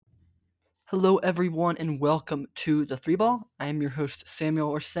Hello, everyone, and welcome to the Three Ball. I am your host, Samuel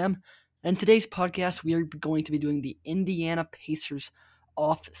or Sam. And in today's podcast, we are going to be doing the Indiana Pacers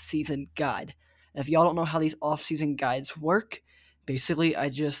off-season guide. If y'all don't know how these off-season guides work, basically, I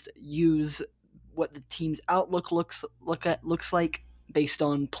just use what the team's outlook looks like based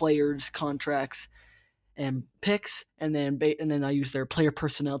on players, contracts, and picks, and then I use their player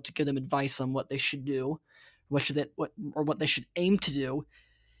personnel to give them advice on what they should do, what they should aim to do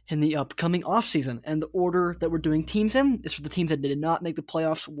in the upcoming offseason. And the order that we're doing teams in is for the teams that did not make the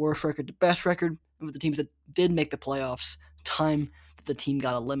playoffs, worst record to best record, and for the teams that did make the playoffs, time that the team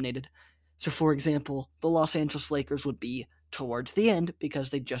got eliminated. So, for example, the Los Angeles Lakers would be towards the end because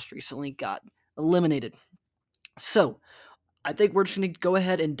they just recently got eliminated. So, I think we're just going to go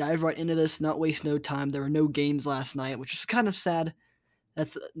ahead and dive right into this, not waste no time. There were no games last night, which is kind of sad.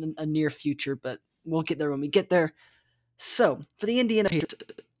 That's a near future, but we'll get there when we get there. So, for the Indiana Pacers,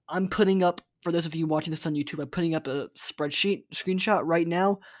 I'm putting up, for those of you watching this on YouTube, I'm putting up a spreadsheet screenshot right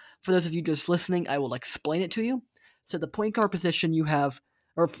now. For those of you just listening, I will explain it to you. So the point guard position you have,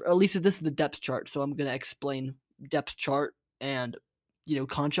 or at least this is the depth chart, so I'm going to explain depth chart and,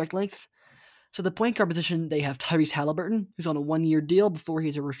 contract lengths. So the point guard position, they have Tyrese Halliburton, who's on a one-year deal before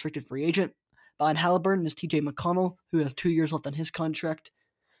he's a restricted free agent. Behind Halliburton is TJ McConnell, who has 2 years left on his contract.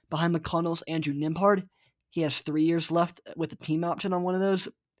 Behind McConnell's Andrew Nembhard. He has 3 years left with a team option on one of those.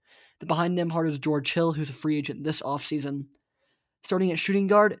 Behind Nembhard is George Hill, who's a free agent this offseason. Starting at shooting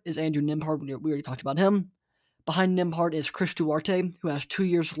guard is Andrew Nembhard. We already talked about him. Behind Nembhard is Chris Duarte, who has 2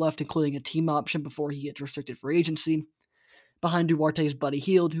 years left, including a team option before he gets restricted free agency. Behind Duarte is Buddy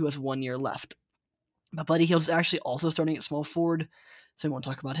Hield, who has 1 year left. But Buddy Hield is actually also starting at small forward, so we won't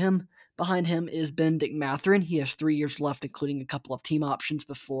talk about him. Behind him is Benedict Mathurin. He has 3 years left, including a couple of team options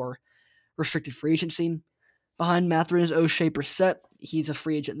before restricted free agency. Behind Mathurin is O'Shea Brissett. He's a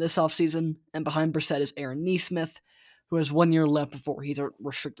free agent this offseason. And behind Brissett is Aaron Nesmith, who has 1 year left before he's a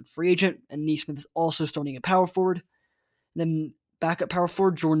restricted free agent. And Nesmith is also starting at power forward. And then backup power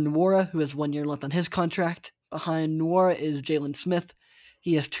forward, Jordan Nwora, who has 1 year left on his contract. Behind Nwora is Jalen Smith.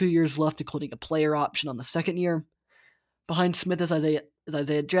 He has 2 years left, including a player option on the second year. Behind Smith is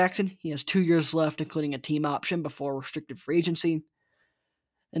Isaiah Jackson. He has 2 years left, including a team option before restricted free agency.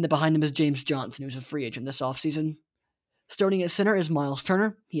 And then behind him is James Johnson, who's a free agent this offseason. Starting at center is Miles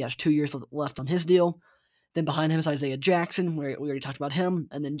Turner. He has 2 years left on his deal. Then behind him is Isaiah Jackson. We already talked about him.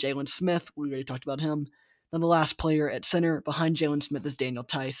 And then Jalen Smith. We already talked about him. Then the last player at center behind Jalen Smith is Daniel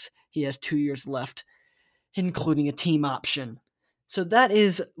Tice. He has 2 years left, including a team option. So that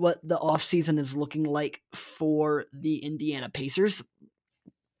is what the offseason is looking like for the Indiana Pacers,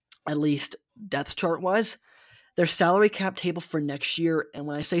 at least depth chart-wise. Their salary cap table for next year, and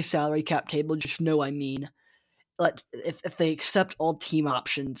when I say salary cap table, just know I mean if they accept all team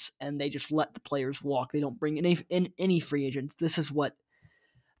options and they just let the players walk, they don't bring in any free agents, this is what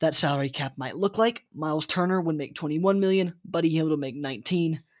that salary cap might look like. Miles Turner would make $21 million, Buddy Hield would make $19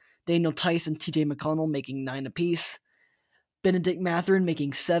 million, Daniel Tice and TJ McConnell making $9 million apiece, Benedict Mathurin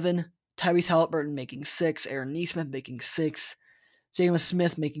making $7 million, Tyrese Halliburton making $6 million, Aaron Nesmith making $6 million, Jalen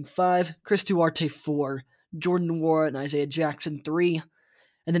Smith making $5 million, Chris Duarte $4 million, Jordan Nwora and Isaiah Jackson $3 million,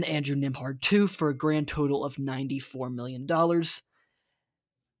 and then Andrew Nembhard $2 million for a grand total of $94 million.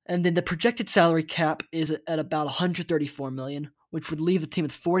 And then the projected salary cap is at about $134 million, which would leave the team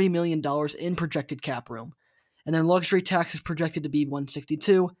with $40 million in projected cap room. And then luxury tax is projected to be $162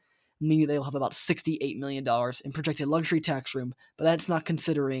 million, meaning they'll have about $68 million in projected luxury tax room, but that's not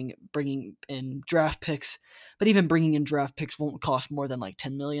considering bringing in draft picks. But even bringing in draft picks won't cost more than like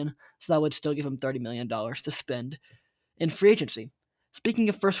 $10 million, so that would still give them $30 million to spend in free agency. Speaking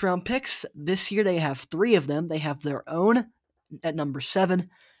of first-round picks, this year they have 3 of them. They have their own at number 7.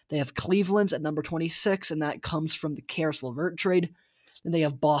 They have Cleveland's at number 26, and that comes from the Karis LeVert trade. Then they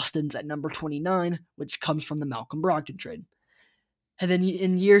have Boston's at number 29, which comes from the Malcolm Brogdon trade. And then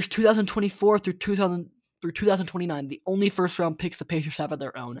in years 2024 through 2029, the only first-round picks the Pacers have are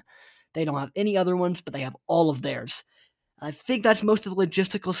their own. They don't have any other ones, but they have all of theirs. I think that's most of the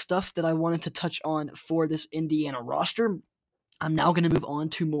logistical stuff that I wanted to touch on for this Indiana roster. I'm now going to move on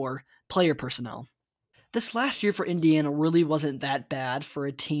to more player personnel. This last year for Indiana really wasn't that bad for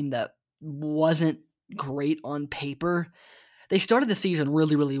a team that wasn't great on paper. They started the season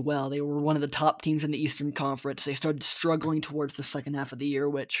really, really well. They were one of the top teams in the Eastern Conference. They started struggling towards the second half of the year,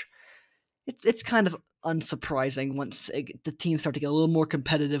 which it's kind of unsurprising once the teams start to get a little more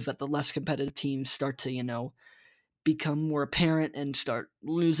competitive, that the less competitive teams start to, become more apparent and start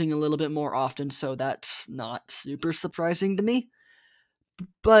losing a little bit more often, so that's not super surprising to me.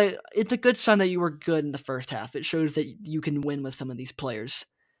 But it's a good sign that you were good in the first half. It shows that you can win with some of these players.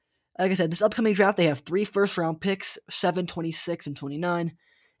 like I said, this upcoming draft, they have 3 first-round picks, 7, 26, and 29,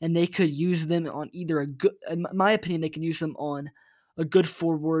 and they could use them on either a good, in my opinion, they can use them on a good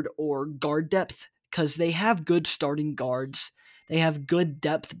forward or guard depth, because they have good starting guards. They have good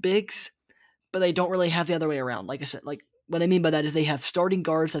depth bigs, but they don't really have the other way around. Like I said, like what I mean by that is they have starting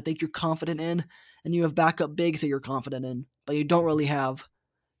guards that I think you're confident in, and you have backup bigs that you're confident in, but you don't really have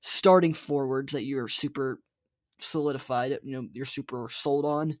starting forwards that you're super solidified, you're super sold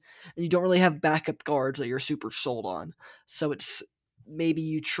on, and you don't really have backup guards that you're super sold on. So it's maybe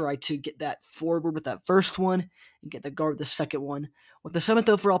you try to get that forward with that first one and get the guard with the second one. With the 7th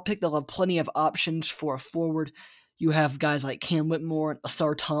overall pick, they'll have plenty of options for a forward. You have guys like Cam Whitmore,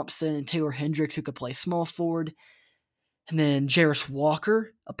 Asar Thompson, and Taylor Hendricks who could play small forward. And then Jarris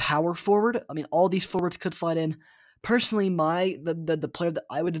Walker, a power forward. I mean, all these forwards could slide in. Personally, the player that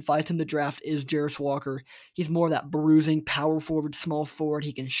I would advise him to draft is Jarris Walker. He's more of that bruising power forward, small forward.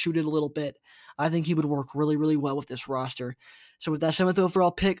 He can shoot it a little bit. I think he would work really, really well with this roster. So with that 7th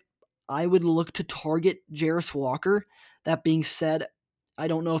overall pick, I would look to target Jarris Walker. That being said, I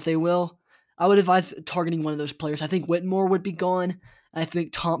don't know if they will. I would advise targeting one of those players. I think Whitmore would be gone. And I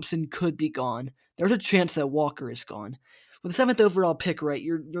think Thompson could be gone. There's a chance that Walker is gone. With the 7th overall pick, right,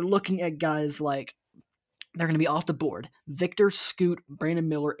 you're looking at guys like, they're going to be off the board: Victor, Scoot, Brandon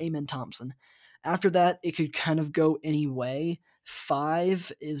Miller, Amen Thompson. After that, it could kind of go any way.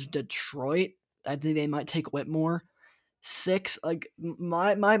 5 is Detroit. I think they might take Whitmore. 6, like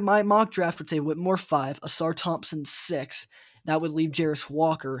my mock draft would say Whitmore 5, Asar Thompson 6. That would leave Jarris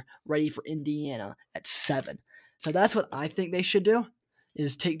Walker ready for Indiana at 7. So that's what I think they should do,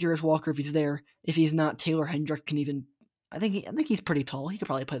 is take Jarris Walker if he's there. If he's not, Taylor Hendricks can even, I think he's pretty tall. He could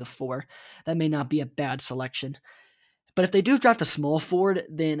probably play the 4. That may not be a bad selection. But if they do draft a small forward,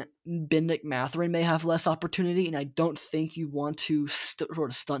 then Benedict Mathurin may have less opportunity, and I don't think you want to sort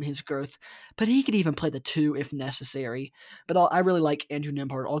of stunt his growth. But he could even play the 2 if necessary. But I really like Andrew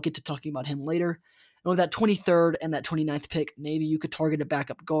Nembhard. I'll get to talking about him later. And with that 23rd and that 29th pick, maybe you could target a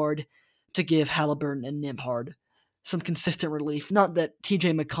backup guard to give Halliburton and Nembhard some consistent relief. Not that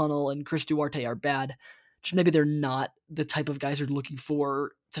TJ McConnell and Chris Duarte are bad, just maybe they're not the type of guys you're looking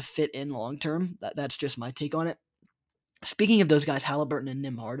for to fit in long term. That's just my take on it. Speaking of those guys, Halliburton and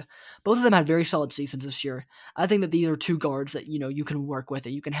Nembhard, both of them had very solid seasons this year. I think that these are 2 guards that, you can work with,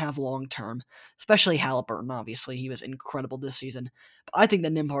 that you can have long term, especially Halliburton. Obviously, he was incredible this season. But I think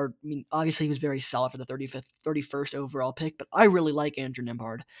that Nembhard, obviously he was very solid for the 31st overall pick, but I really like Andrew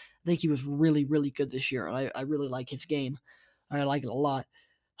Nembhard. I think he was really, really good this year, and I really like his game. I like it a lot.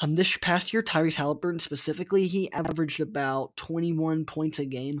 This past year, Tyrese Halliburton specifically, he averaged about 21 points a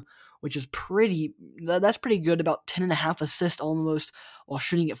game, which is that's pretty good, about 10.5 assists almost, while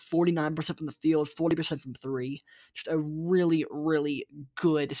shooting at 49% from the field, 40% from 3. Just a really, really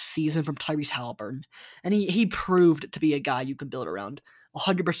good season from Tyrese Halliburton. And he proved to be a guy you can build around.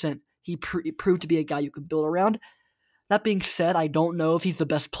 100%. He proved to be a guy you can build around. That being said, I don't know if he's the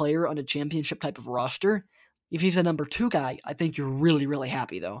best player on a championship type of roster. If he's a number 2 guy, I think you're really, really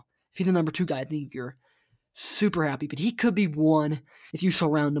happy, though. If he's a number 2 guy, I think you're super happy. But he could be one if you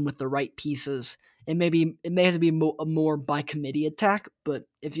surround him with the right pieces. And maybe it may have to be a more by committee attack, but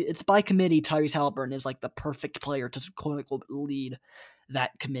if it's by committee, Tyrese Halliburton is like the perfect player to quote unquote lead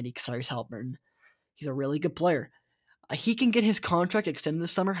that committee. Tyrese Halliburton, he's a really good player. He can get his contract extended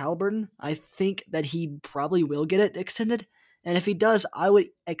this summer, Halliburton. I think that he probably will get it extended. And if he does, I would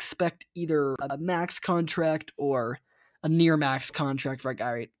expect either a max contract or a near max contract for a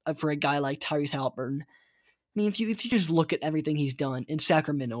guy like Tyrese Halliburton. If you just look at everything he's done in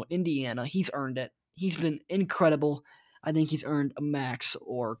Sacramento, Indiana, he's earned it. He's been incredible. I think he's earned a max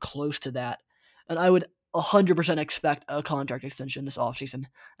or close to that. And I would 100% expect a contract extension this offseason.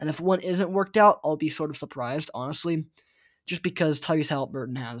 And if one isn't worked out, I'll be sort of surprised, honestly, just because Tyrese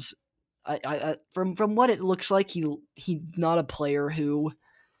Halliburton has, from what it looks like, he's not a player who,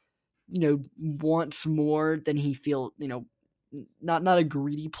 wants more than he feels, not a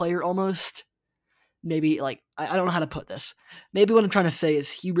greedy player almost. Maybe, like, I don't know how to put this. Maybe what I'm trying to say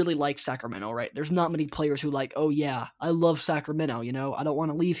is he really likes Sacramento, right? There's not many players who oh yeah, I love Sacramento, I don't want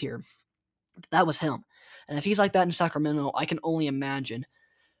to leave here. That was him. And if he's like that in Sacramento, I can only imagine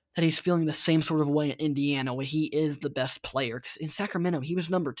that he's feeling the same sort of way in Indiana, where he is the best player. Because in Sacramento, he was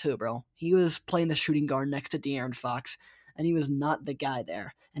number 2, bro. He was playing the shooting guard next to De'Aaron Fox, and he was not the guy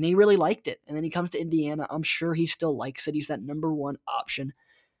there. And he really liked it. And then he comes to Indiana. I'm sure he still likes it. He's that number 1 option.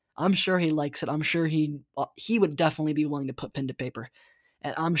 I'm sure he likes it. I'm sure he would definitely be willing to put pen to paper.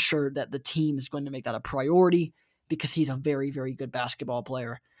 And I'm sure that the team is going to make that a priority because he's a very, very good basketball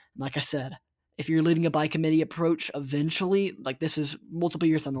player. And like I said, if you're leading a by committee approach eventually, like this is multiple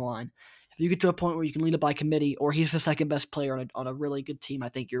years down the line, if you get to a point where you can lead a by committee or he's the second best player on a really good team, I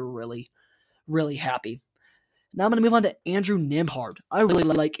think you're really, really happy. Now I'm going to move on to Andrew Nembhard. I really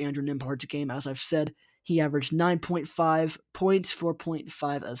like Andrew Nembhard's game. As I've said, he averaged 9.5 points,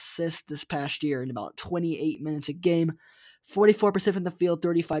 4.5 assists this past year in about 28 minutes a game, 44% from the field,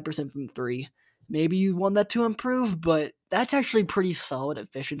 35% from three. Maybe you want that to improve, but that's actually pretty solid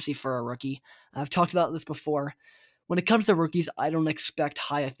efficiency for a rookie. I've talked about this before. When it comes to rookies, I don't expect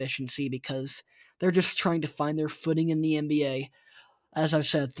high efficiency because they're just trying to find their footing in the NBA. As I've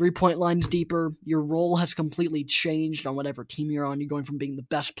said, 3-point lines deeper. Your role has completely changed on whatever team you're on. You're going from being the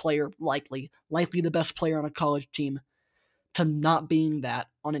best player, likely the best player on a college team, to not being that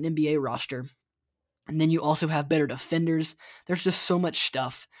on an NBA roster. And then you also have better defenders. There's just so much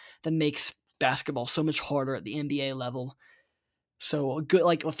stuff that makes basketball so much harder at the NBA level. So a good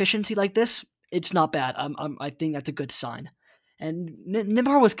efficiency like this, it's not bad. I think that's a good sign. And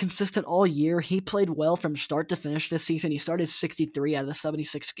Nembhard was consistent all year. He played well from start to finish this season. He started 63 out of the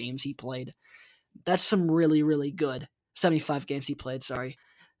 76 games he played. That's some really, really good. 75 games he played, sorry.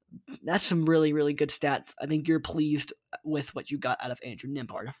 That's some really, really good stats. I think you're pleased with what you got out of Andrew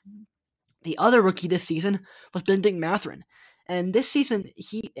Nembhard. The other rookie this season was Bennedict Mathurin. And this season,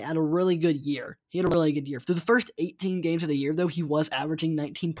 he had a really good year. Through the first 18 games of the year, though, he was averaging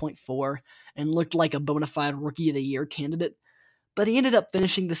 19.4 and looked like a bona fide Rookie of the Year candidate. But he ended up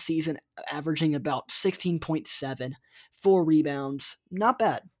finishing the season averaging about 16.7, 4 rebounds. Not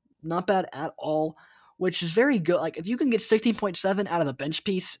bad. Not bad at all, which is very good. Like, if you can get 16.7 out of the bench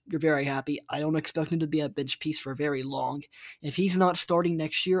piece, you're very happy. I don't expect him to be a bench piece for very long. If he's not starting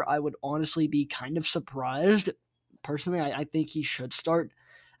next year, I would honestly be kind of surprised. Personally, I think he should start.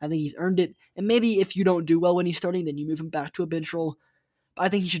 I think he's earned it. And maybe if you don't do well when he's starting, then you move him back to a bench role. But I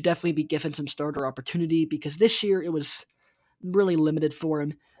think he should definitely be given some starter opportunity because this year it was really limited for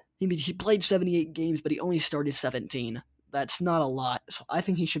him. He played 78 games, but he only started 17. That's not a lot. So I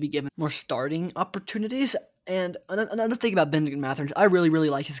think he should be given more starting opportunities. And another thing about Bennedict Mathurin, I really,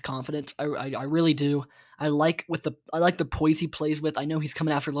 really like his confidence. I really do. I like the poise he plays with. I know he's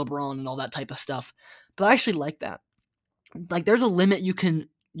coming after LeBron and all that type of stuff, but I actually like that. Like, there's a limit you can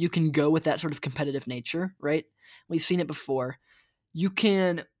go with that sort of competitive nature, right? We've seen it before.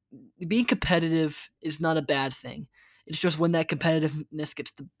 Being competitive is not a bad thing. It's just when that competitiveness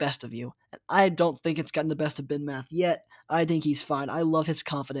gets the best of you. And I don't think it's gotten the best of Ben Math yet. I think he's fine. I love his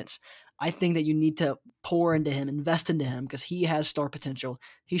confidence. I think that you need to pour into him, invest into him, because he has star potential.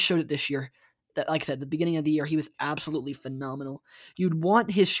 He showed it this year. That, like I said, at the beginning of the year, he was absolutely phenomenal. You'd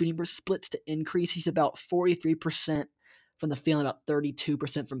want his shooting splits to increase. He's about 43% from the field, about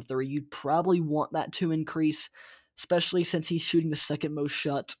 32% from three. You'd probably want that to increase, especially since he's shooting the second most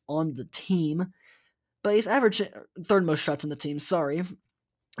shots on the team. But he's averaging third most shots on the team, sorry.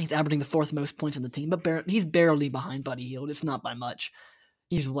 He's averaging the fourth most points on the team, but he's barely behind Buddy Hield. It's not by much.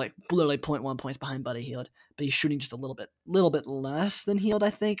 He's like literally 0.1 points behind Buddy Hield, but he's shooting just a little bit less than Hield, I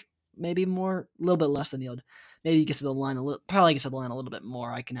think. Maybe more, a little bit less than Hield. Maybe he gets to the line probably gets to the line a little bit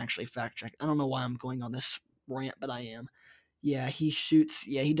more. I can actually fact check. I don't know why I'm going on this rant, but I am. Yeah, he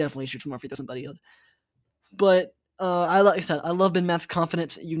definitely shoots more free throws than Buddy Hield. But like I said, I love Ben Math's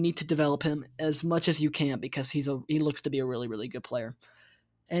confidence. You need to develop him as much as you can because he looks to be a really, really good player.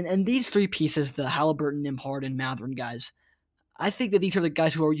 And these three pieces, the Halliburton, Nembhard, and Mathurin guys, I think that these are the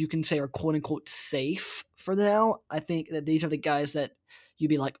guys who you can say are quote-unquote safe for now. I think that these are the guys that you'd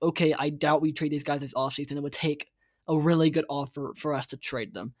be like, okay, I doubt we trade these guys this offseason. It would take a really good offer for us to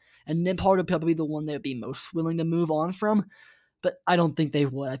trade them. And Nembhard would probably be the one that would be most willing to move on from, but I don't think they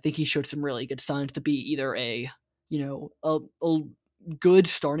would. I think he showed some really good signs to be either a good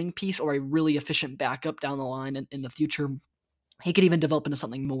starting piece or a really efficient backup down the line in the future. He could even develop into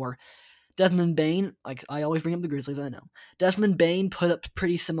something more. Desmond Bane, like I always bring up the Grizzlies, I know. Desmond Bane put up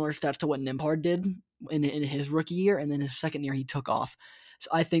pretty similar stats to what Nembhard did in his rookie year, and then his second year he took off. So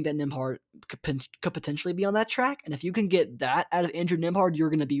I think that Nembhard could potentially be on that track, and if you can get that out of Andrew Nembhard,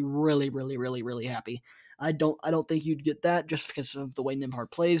 you're going to be really, really, really, really happy. I don't think you'd get that just because of the way Nembhard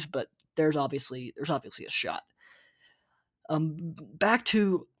plays, but there's obviously a shot. Back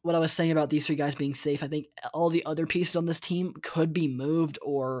to what I was saying about these three guys being safe. I think all the other pieces on this team could be moved,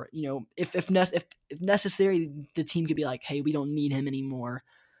 or if necessary, the team could be like, "Hey, we don't need him anymore.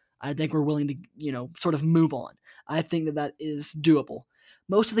 I think we're willing to sort of move on." I think that is doable.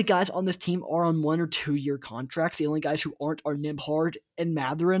 Most of the guys on this team are on 1 or 2 year contracts. The only guys who aren't are Nembhard and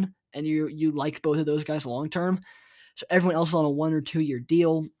Mathurin, and you like both of those guys long term. So everyone else is on a 1 or 2 year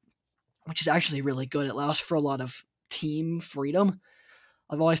deal, which is actually really good. It allows for a lot of team freedom.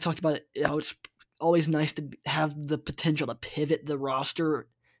 I've always talked about it, how it's always nice to have the potential to pivot the roster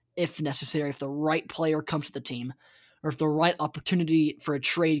if necessary. If the right player comes to the team, or if the right opportunity for a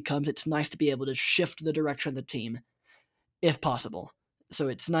trade comes, it's nice to be able to shift the direction of the team if possible. So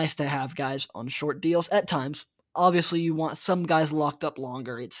it's nice to have guys on short deals at times. Obviously, you want some guys locked up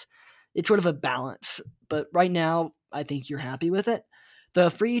longer. It's sort of a balance. But right now, I think you're happy with it. The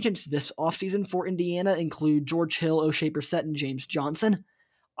free agents this offseason for Indiana include George Hill, O'Shea Brissett, and James Johnson.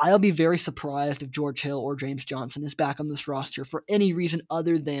 I'll be very surprised if George Hill or James Johnson is back on this roster for any reason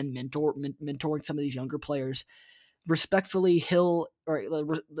other than mentoring some of these younger players. Respectfully, Hill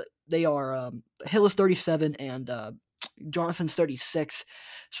Hill is 37 and Johnson's 36.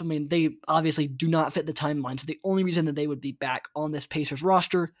 So, I mean, they obviously do not fit the timeline. So the only reason that they would be back on this Pacers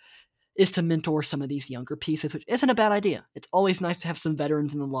roster is to mentor some of these younger pieces, which isn't a bad idea. It's always nice to have some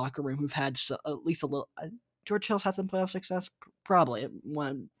veterans in the locker room who've had at least a little. George Hill's had some playoff success, probably at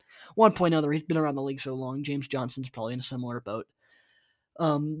one point or another. He's been around the league so long. James Johnson's probably in a similar boat.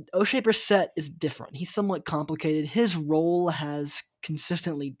 O'Shea Brissett is different. He's somewhat complicated. His role has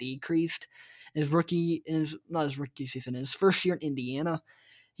consistently decreased. In his rookie season, in his first year in Indiana,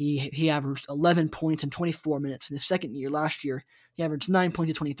 he averaged 11 points in 24 minutes. In his second year, last year, he averaged 9 points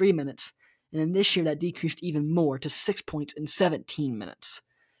in 23 minutes. And then this year, that decreased even more to 6 points in 17 minutes.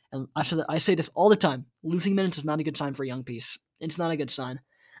 And I say this all the time. Losing minutes is not a good sign for a young piece. It's not a good sign.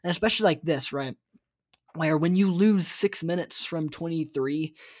 And especially like this, right? Where when you lose 6 minutes from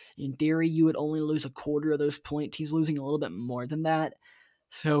 23, in theory, you would only lose a quarter of those points. He's losing a little bit more than that.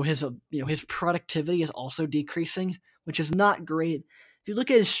 So his productivity is also decreasing, which is not great. If you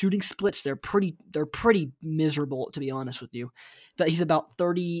look at his shooting splits, they're pretty miserable, to be honest with you. But he's about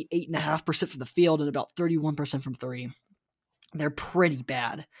 38.5% from the field and about 31% from three. They're pretty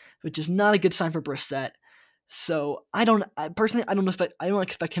bad, which is not a good sign for Brissett. So I don't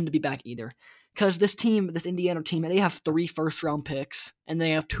expect him to be back either. Because this Indiana team, they have 3 first-round picks, and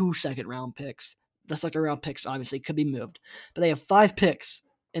they have 2 second-round picks. The second-round picks, obviously, could be moved. But they have 5 picks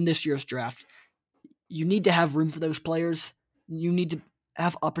in this year's draft. You need to have room for those players. You need to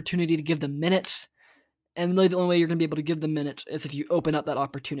have opportunity to give them minutes. And really the only way you're going to be able to give them minutes is if you open up that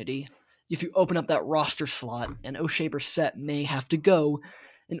opportunity. If you open up that roster slot, and O'Shea Brissett may have to go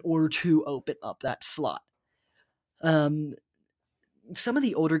in order to open up that slot. Some of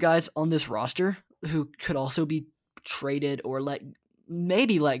the older guys on this roster who could also be traded or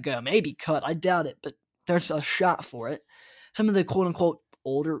maybe let go, maybe cut. I doubt it, but there's a shot for it. Some of the quote-unquote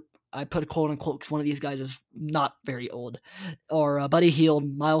older, I put a quote-unquote because one of these guys is not very old, are Buddy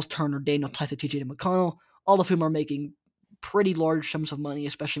Hield, Miles Turner, Daniel Tyson, T.J. McConnell, all of whom are making pretty large sums of money,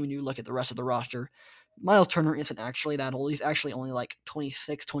 especially when you look at the rest of the roster. Miles Turner isn't actually that old. He's actually only like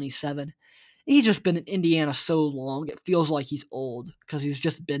 26, 27. He's just been in Indiana so long, it feels like he's old because he's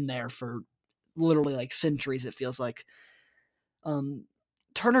just been there for literally like centuries, it feels like.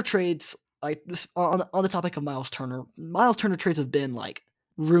 Turner trades, like on the topic of Miles Turner trades have been like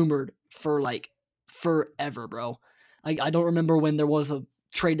rumored for like forever, bro. I don't remember when there was a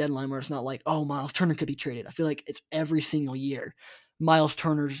trade deadline where it's not like, oh, Miles Turner could be traded. I feel like it's every single year. Miles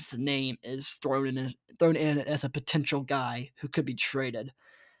Turner's name is thrown in as a potential guy who could be traded.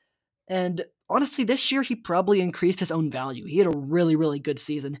 And honestly, this year he probably increased his own value. He had a really, really good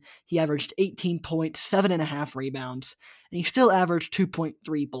season. He averaged 18 points, 7.5 rebounds, and he still averaged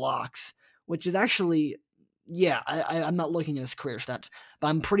 2.3 blocks, which is actually, I'm not looking at his career stats, but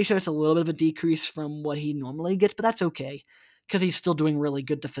I'm pretty sure it's a little bit of a decrease from what he normally gets, but that's okay, because he's still doing really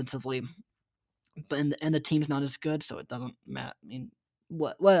good defensively. And the team's not as good, so it doesn't matter. I mean,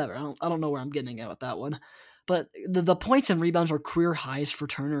 whatever. I don't know where I'm getting at with that one. But the points and rebounds are career highs for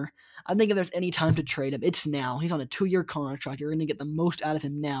Turner. I think if there's any time to trade him, it's now. He's on a 2-year contract. You're going to get the most out of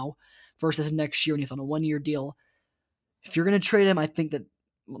him now versus next year when he's on a 1-year deal. If you're going to trade him, I think that,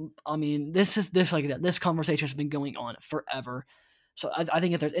 I mean, this conversation has been going on forever. So I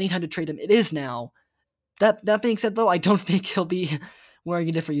think if there's any time to trade him, it is now. That being said, though, I don't think he'll be wearing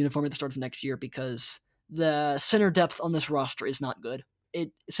a different uniform at the start of next year because the center depth on this roster is not good.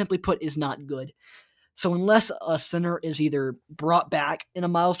 It, simply put, is not good. So unless a center is either brought back in a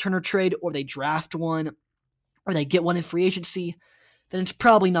Miles Turner trade or they draft one or they get one in free agency, then it's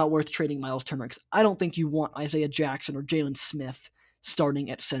probably not worth trading Miles Turner because I don't think you want Isaiah Jackson or Jalen Smith starting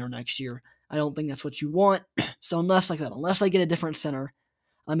at center next year. I don't think that's what you want. So unless I get a different center,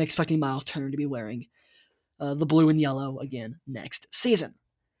 I'm expecting Miles Turner to be wearing the blue and yellow again next season.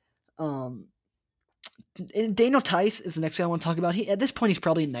 Daniel Tice is the next guy I want to talk about. At this point, he's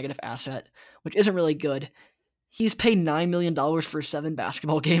probably a negative asset, which isn't really good. He's paid $9 million for 7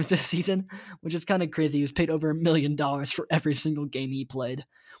 basketball games this season, which is kind of crazy. He was paid over $1 million for every single game he played,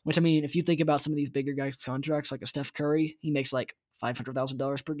 Which, I mean, if you think about some of these bigger guys' contracts, like a Steph Curry, he makes like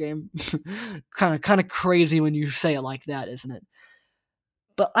 $500,000 per game. kind of crazy when you say it like that, isn't it?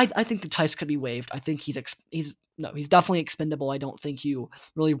 But I think the Tice could be waived. I think he's definitely expendable. I don't think you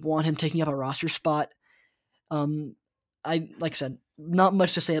really want him taking up a roster spot. Like I said, not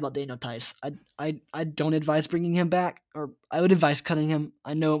much to say about Daniel Tice. I don't advise bringing him back, or I would advise cutting him.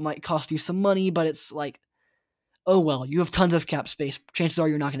 I know it might cost you some money, but it's like, oh well, you have tons of cap space. Chances are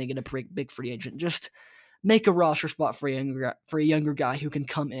you're not going to get a big free agent. Just make a roster spot for a younger guy who can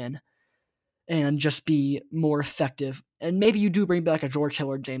come in and just be more effective. And maybe you do bring back a George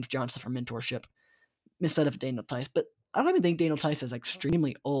Hill or James Johnson for mentorship instead of Daniel Tice. But I don't even think Daniel Tice is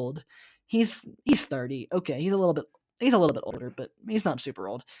extremely old. He's 30. Okay, he's a little bit older, but he's not super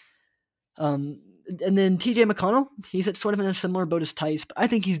old. And then TJ McConnell, he's sort of in a similar boat as Tice, but I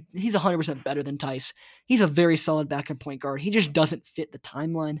think he's 100% better than Tice. He's a very solid backup point guard. He just doesn't fit the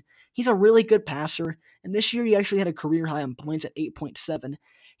timeline. He's a really good passer, and this year he actually had a career high on points at 8.7.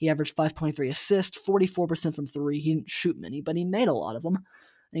 He averaged 5.3 assists, 44% from three. He didn't shoot many, but he made a lot of them,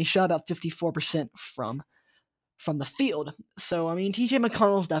 and he shot about 54% from the field. So, I mean, TJ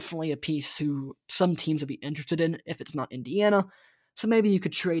McConnell's definitely a piece who some teams would be interested in if it's not Indiana. So maybe you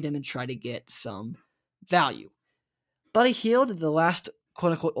could trade him and try to get some value. Buddy Hield, the last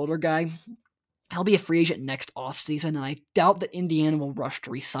quote-unquote older guy, he'll be a free agent next offseason, and I doubt that Indiana will rush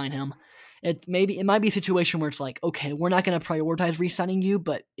to re-sign him. It might be a situation where it's like, okay, we're not going to prioritize re-signing you,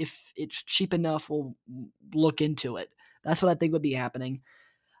 but if it's cheap enough, we'll look into it. That's what I think would be happening.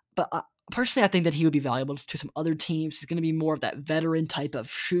 But personally, I think that he would be valuable to some other teams. He's going to be more of that veteran type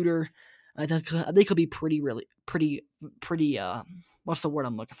of shooter. I think he'll be pretty. What's the word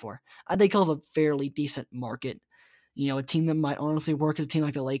I'm looking for? I think he'll have a fairly decent market. A team that might honestly work as a team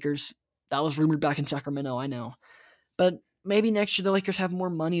like the Lakers. That was rumored back in Sacramento, I know. But maybe next year the Lakers have more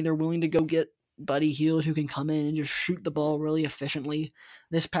money. They're willing to go get Buddy Hield, who can come in and just shoot the ball really efficiently.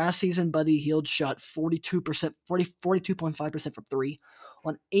 This past season, Buddy Hield shot 42.5% from three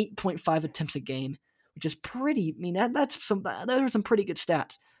on 8.5 attempts a game, which is pretty. I mean, those are some pretty good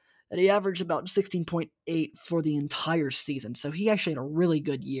stats. And he averaged about 16.8 for the entire season, so he actually had a really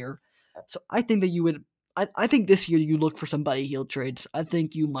good year. So I think that you would. I think this year you look for some Buddy Hield trades. I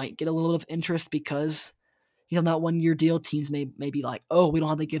think you might get a little bit of interest because he's on that 1-year deal. Teams may be like, oh, we don't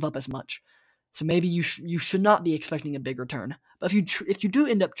have to give up as much. So maybe you should not be expecting a big return. But if you do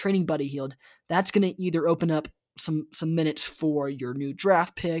end up trading Buddy Hield, that's going to either open up some minutes for your new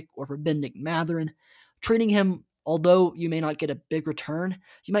draft pick or for Bennedict Mathurin. Trading him, although you may not get a big return,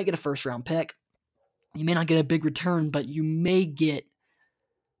 you might get a first-round pick. You may not get a big return, but you may get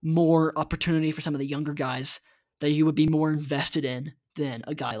more opportunity for some of the younger guys that you would be more invested in than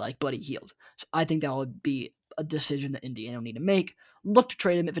a guy like Buddy Hield. So I think that would be a decision that Indiana will need to make. Look to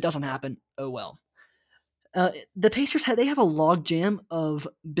trade him. If it doesn't happen, oh well. The Pacers have a log jam of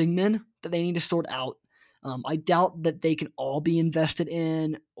big men that they need to sort out. I doubt that they can all be invested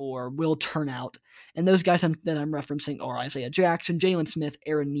in or will turn out. And those guys that I'm referencing are Isaiah Jackson, Jalen Smith,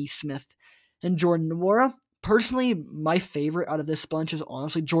 Aaron Nesmith, and Jordan Nwora. Personally, my favorite out of this bunch is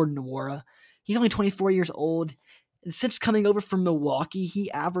honestly Jordan Nwora. He's only 24 years old. And since coming over from Milwaukee,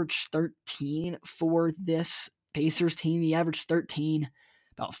 he averaged 13 for this Pacers team. He averaged 13,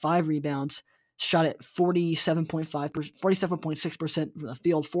 about 5 rebounds, shot at 47.6% from the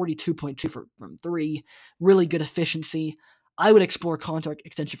field, 42.2% from three. Really good efficiency. I would explore a contract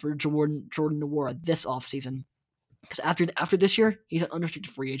extension for Jordan Nwora this offseason. Because after this year, he's an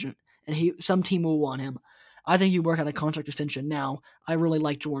unrestricted free agent, and some team will want him. I think you work on a contract extension now. I really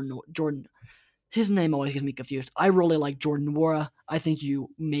like Jordan. His name always gets me confused. I really like Jordan Nwora. I think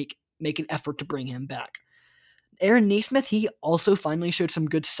you make an effort to bring him back. Aaron Nesmith, he also finally showed some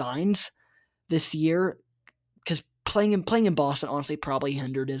good signs this year, because playing in Boston honestly probably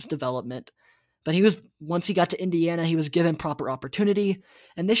hindered his development. But once he got to Indiana, he was given proper opportunity.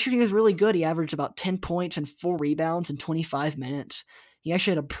 And this year he was really good. He averaged about 10 points and 4 rebounds in 25 minutes. He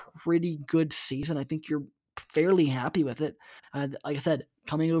actually had a pretty good season. I think you're fairly happy with it. Like I said,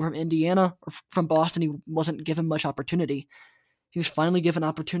 coming over from Indiana or from Boston, he wasn't given much opportunity. He was finally given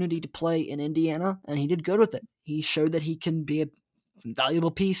opportunity to play in Indiana, and he did good with it. He showed that he can be a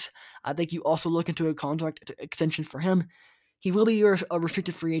valuable piece. I think you also look into a contract extension for him. He will be a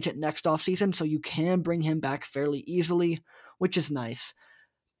restricted free agent next offseason, so you can bring him back fairly easily, which is nice.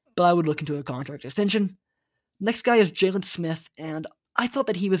 But I would look into a contract extension. Next guy is Jalen Smith, and I thought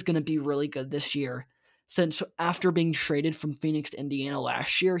that he was going to be really good this year, since after being traded from Phoenix to Indiana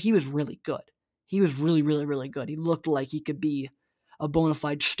last year, he was really good. He was really, really, really good. He looked like he could be a bona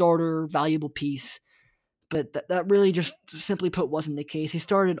fide starter, valuable piece. but that really just simply put wasn't the case. He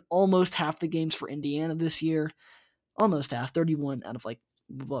started almost half the games for Indiana this year, almost half, 31 out of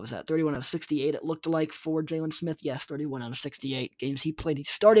 31 out of 68 it looked like for Jalen Smith. Yes, 31 out of 68 games he played, he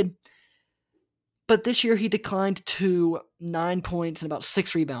started. But this year he declined to 9 points and about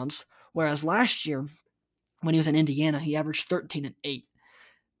 6 rebounds, whereas last year when he was in Indiana, he averaged 13 and 8.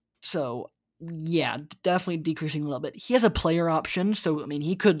 So, yeah, definitely decreasing a little bit. He has a player option, so, I mean,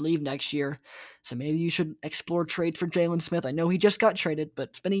 he could leave next year. So maybe you should explore trade for Jalen Smith. I know he just got traded, but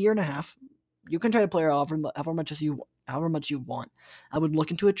it's been a year and a half. You can trade a player however much you want. I would look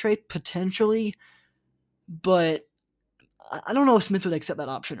into a trade potentially, but I don't know if Smith would accept that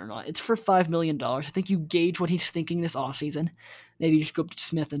option or not. It's for $5 million. I think you gauge what he's thinking this offseason. Maybe you just go up to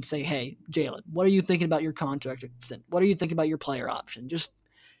Smith and say, hey, Jalen, what are you thinking about your contract extension? What are you thinking about your player option? Just,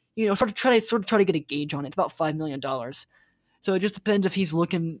 sort of try to get a gauge on it. It's about $5 million. So it just depends if he's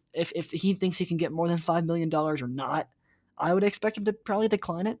looking, if he thinks he can get more than $5 million or not. I would expect him to probably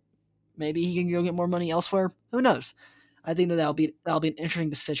decline it. Maybe he can go get more money elsewhere. Who knows? I think that'll be an interesting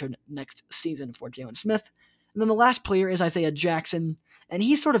decision next season for Jalen Smith. And then the last player is Isaiah Jackson, and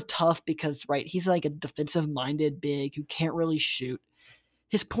he's sort of tough because, right, he's like a defensive-minded big who can't really shoot.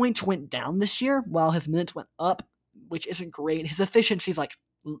 His points went down this year while his minutes went up, which isn't great. His efficiency is like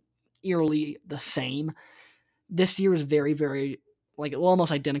eerily the same. This year is very, very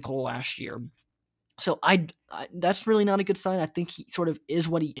almost identical to last year. So I that's really not a good sign. I think he sort of is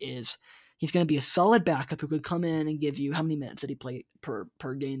what he is. He's going to be a solid backup who could come in and give you, how many minutes did he play per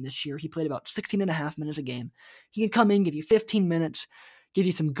game this year? He played about 16 and a half minutes a game. He can come in, give you 15 minutes, give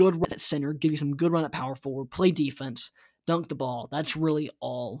you some good run at center, give you some good run at power forward, play defense, dunk the ball. That's really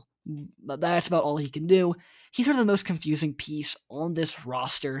all. That's about all he can do. He's sort of the most confusing piece on this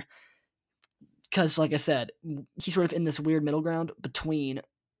roster because, like I said, he's sort of in this weird middle ground between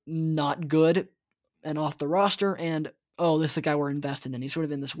not good and off the roster and, oh, this is the guy we're investing in. He's sort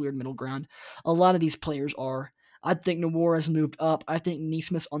of in this weird middle ground. A lot of these players are. I think Nowora's moved up. I think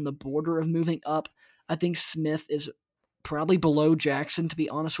Neesmith's on the border of moving up. I think Smith is probably below Jackson, to be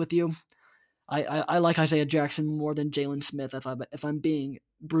honest with you. I like Isaiah Jackson more than Jalen Smith. If I'm being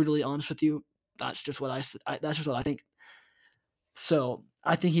brutally honest with you, that's just what I think. So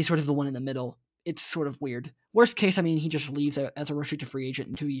I think he's sort of the one in the middle. It's sort of weird. Worst case, I mean, he just leaves as a restricted free agent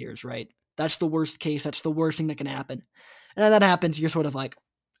in 2 years, right? That's the worst case. That's the worst thing that can happen. And when that happens, you're sort of like,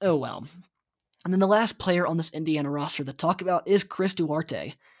 oh, well. And then the last player on this Indiana roster to talk about is Chris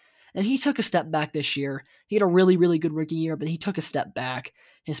Duarte. And he took a step back this year. He had a really, really good rookie year, but he took a step back.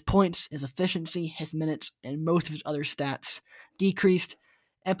 His points, his efficiency, his minutes, and most of his other stats decreased.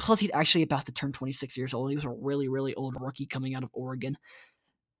 And plus, he's actually about to turn 26 years old. He was a really, really old rookie coming out of Oregon.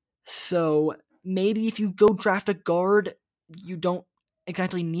 So maybe if you go draft a guard, you don't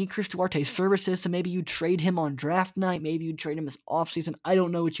exactly need Chris Duarte's services, so maybe you trade him on draft night, maybe you trade him this offseason. I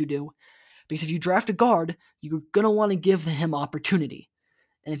don't know what you do. Because if you draft a guard, you're going to want to give him opportunity.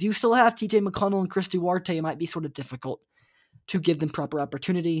 And if you still have TJ McConnell and Chris Duarte, it might be sort of difficult to give them proper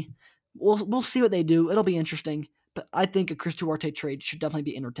opportunity. We'll see what they do. It'll be interesting. But I think a Chris Duarte trade should definitely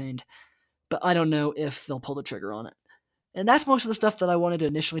be entertained. But I don't know if they'll pull the trigger on it. And that's most of the stuff that I wanted to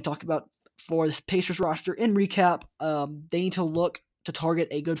initially talk about for this Pacers roster. In recap, they need to look to target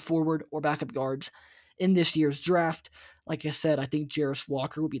a good forward or backup guards in this year's draft. Like I said, I think Jarris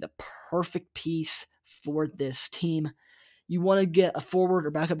Walker would be the perfect piece for this team. You want to get a forward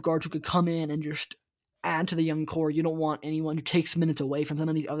or backup guard who could come in and just add to the young core. You don't want anyone who takes minutes away from some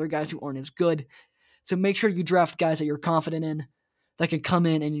of these other guys who aren't as good. So make sure you draft guys that you're confident in that can come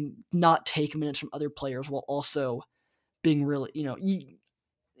in and not take minutes from other players while also being really,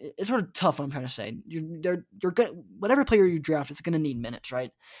 it's sort of tough what I'm trying to say. You're gonna, whatever player you draft is going to need minutes,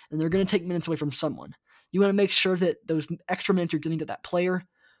 right? And they're going to take minutes away from someone. You want to make sure that those extra minutes you're giving to that player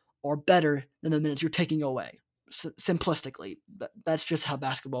are better than the minutes you're taking away. Simplistically, that's just how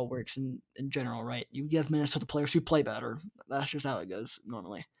basketball works in general, right? You give minutes to the players who play better. That's just how it goes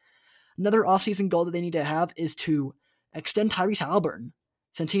normally. Another offseason goal that they need to have is to extend Tyrese Halliburton,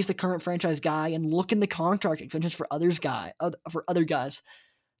 since he's the current franchise guy, and look into contract extensions for other guys,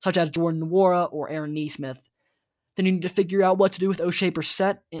 such as Jordan Nwora or Aaron Neesmith. Then you need to figure out what to do with O'Shea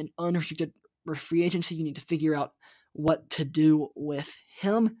Brissett in unrestricted free agency. You need to figure out what to do with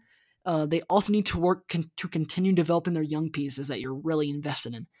him. They also need to work to continue developing their young pieces that you're really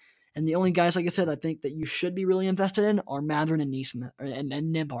invested in. And the only guys, like I said, I think that you should be really invested in are Mathurin and Neesmith and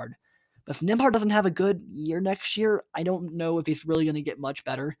Nembhard. But if Nembhard doesn't have a good year next year, I don't know if he's really going to get much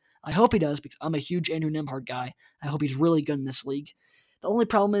better. I hope he does because I'm a huge Andrew Nembhard guy. I hope he's really good in this league. The only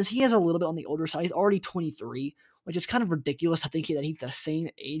problem is he has a little bit on the older side. He's already 23, which is kind of ridiculous. I think that he's the same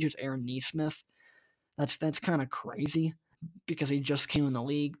age as Aaron Neesmith. That's kind of crazy because he just came in the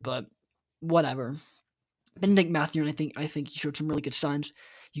league, but whatever. Benedict Matthew, I think he showed some really good signs.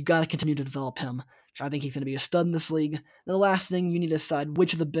 You got to continue to develop him. I think he's going to be a stud in this league. And the last thing, you need to decide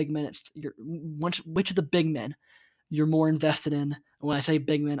which of the big men you're more invested in. And when I say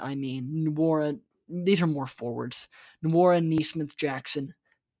big men, I mean Nwora. These are more forwards. Nwora, Neesmith, Jackson,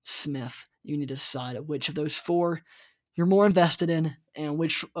 Smith. You need to decide which of those four you're more invested in and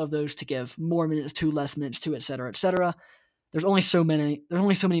which of those to give more minutes to, less minutes to, etc., etc. There's only so many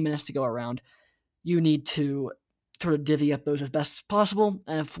minutes to go around. You need to sort of divvy up those as best as possible.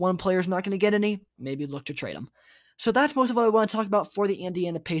 And if one player is not going to get any, maybe look to trade him. So that's most of what I want to talk about for the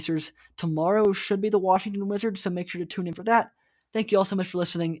Indiana Pacers. Tomorrow should be the Washington Wizards, so make sure to tune in for that. Thank you all so much for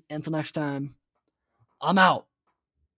listening. Until next time, I'm out.